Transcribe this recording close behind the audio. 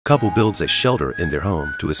couple builds a shelter in their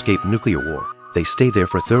home to escape nuclear war. They stay there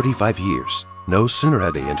for 35 years. No sooner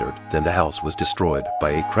had they entered than the house was destroyed by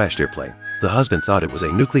a crashed airplane. The husband thought it was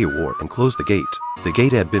a nuclear war and closed the gate. The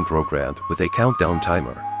gate had been programmed with a countdown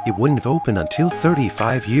timer. It wouldn't open until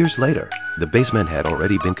 35 years later. The basement had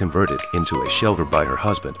already been converted into a shelter by her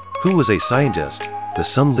husband, who was a scientist. The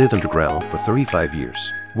son lived underground for 35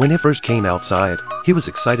 years. When he first came outside, he was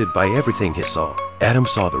excited by everything he saw. Adam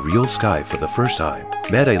saw the real sky for the first time,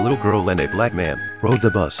 met a little girl and a black man, rode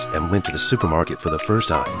the bus and went to the supermarket for the first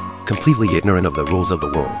time. Completely ignorant of the rules of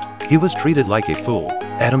the world, he was treated like a fool.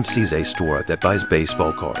 Adam sees a store that buys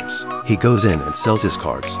baseball cards. He goes in and sells his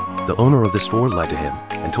cards. The owner of the store lied to him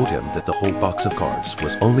and told him that the whole box of cards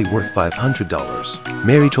was only worth $500.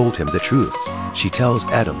 Mary told him the truth. She tells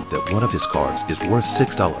Adam that one of his cards is worth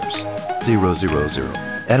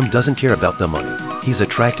 $6,000. Adam doesn't care about the money. He's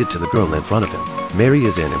attracted to the girl in front of him. Mary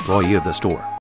is an employee of the store.